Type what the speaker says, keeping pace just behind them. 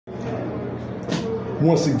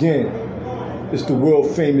Once again, it's the world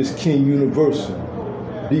famous King Universal,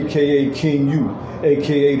 aka King U,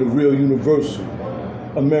 aka the real Universal,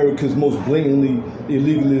 America's most blatantly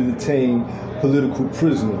illegally detained political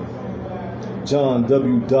prisoner, John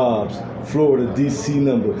W. Dobbs, Florida, D.C.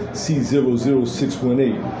 number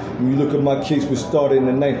C00618. When you look at my case, which started in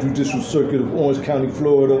the 9th Judicial Circuit of Orange County,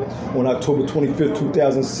 Florida, on October 25th,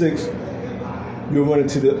 2006, you'll run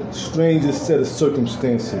into the strangest set of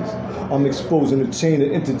circumstances. I'm exposing a chain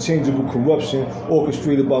of interchangeable corruption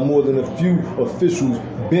orchestrated by more than a few officials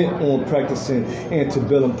bent on practicing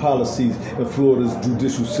antebellum policies in Florida's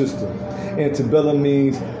judicial system. Antebellum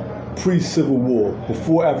means pre-Civil War,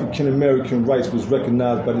 before African American rights was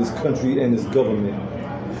recognized by this country and its government.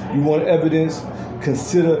 You want evidence?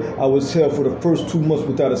 Consider I was held for the first 2 months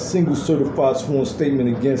without a single certified sworn statement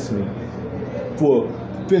against me for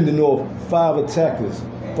fending off 5 attackers,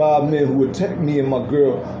 5 men who attacked me and my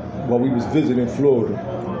girl while we was visiting Florida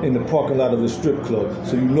in the parking lot of the strip club,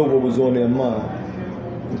 so you know what was on their mind.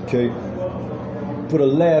 Okay? For the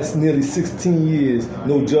last nearly 16 years,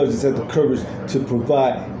 no judge has had the courage to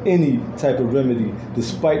provide any type of remedy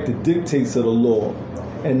despite the dictates of the law.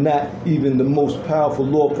 And not even the most powerful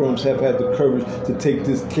law firms have had the courage to take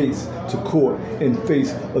this case to court in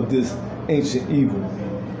face of this ancient evil.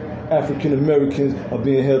 African Americans are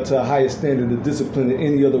being held to a higher standard of discipline than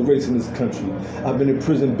any other race in this country. I've been in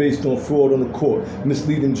prison based on fraud on the court,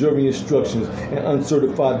 misleading jury instructions, and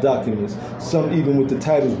uncertified documents, some even with the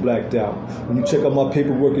titles blacked out. When you check out my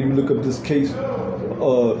paperwork and you look up this case,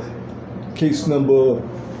 case number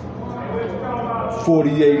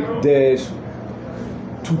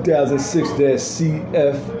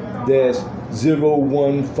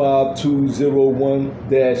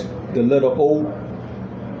 48-CF-015201- the letter O,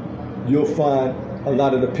 you'll find a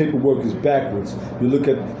lot of the paperwork is backwards. You look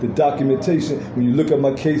at the documentation, when you look at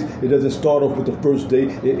my case, it doesn't start off with the first day,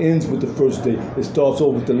 it ends with the first day. It starts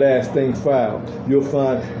off with the last thing filed. You'll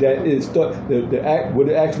find that what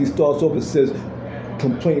it actually starts off, it says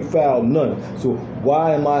complaint filed, none. So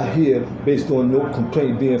why am I here based on no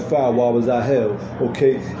complaint being filed? Why was I held?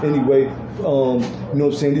 Okay, anyway, you know what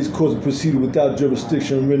I'm saying, these courts are proceeded without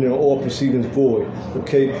jurisdiction, rendering all proceedings void.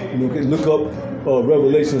 Okay, you can look up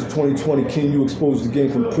Revelations 2020, King U exposed the game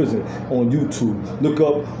from prison on YouTube. Look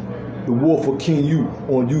up The War for King U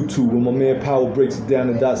on YouTube, when my man Power breaks it down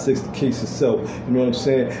and dissects the case itself. You know what I'm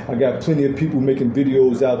saying? I got plenty of people making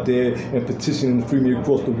videos out there and petitioning to free me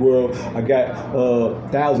across the world. I got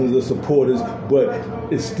thousands of supporters, but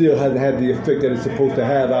it still hasn't had the effect that it's supposed to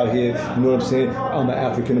have out here. You know what I'm saying? I'm an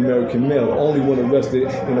African American male, the only one arrested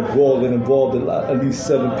in a brawl that involved at least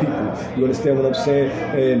 7 people. You understand what I'm saying?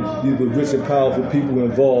 And the rich and powerful people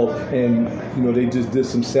involved, and you know, they just did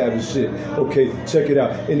some savage shit. Okay, check it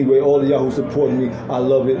out. Anyway, all of y'all who support me, I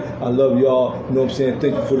love it. I love y'all. You know what I'm saying?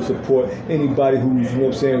 Thank you for the support. Anybody who's, you know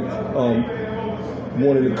what I'm saying,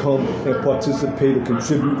 wanting to come and participate or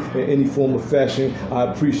contribute in any form of fashion, I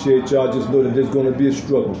appreciate y'all. Just know that there's going to be a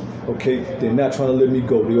struggle. Okay? They're not trying to let me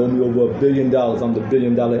go. They owe me over $1 billion. I'm the $1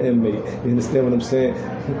 billion inmate. You understand what I'm saying?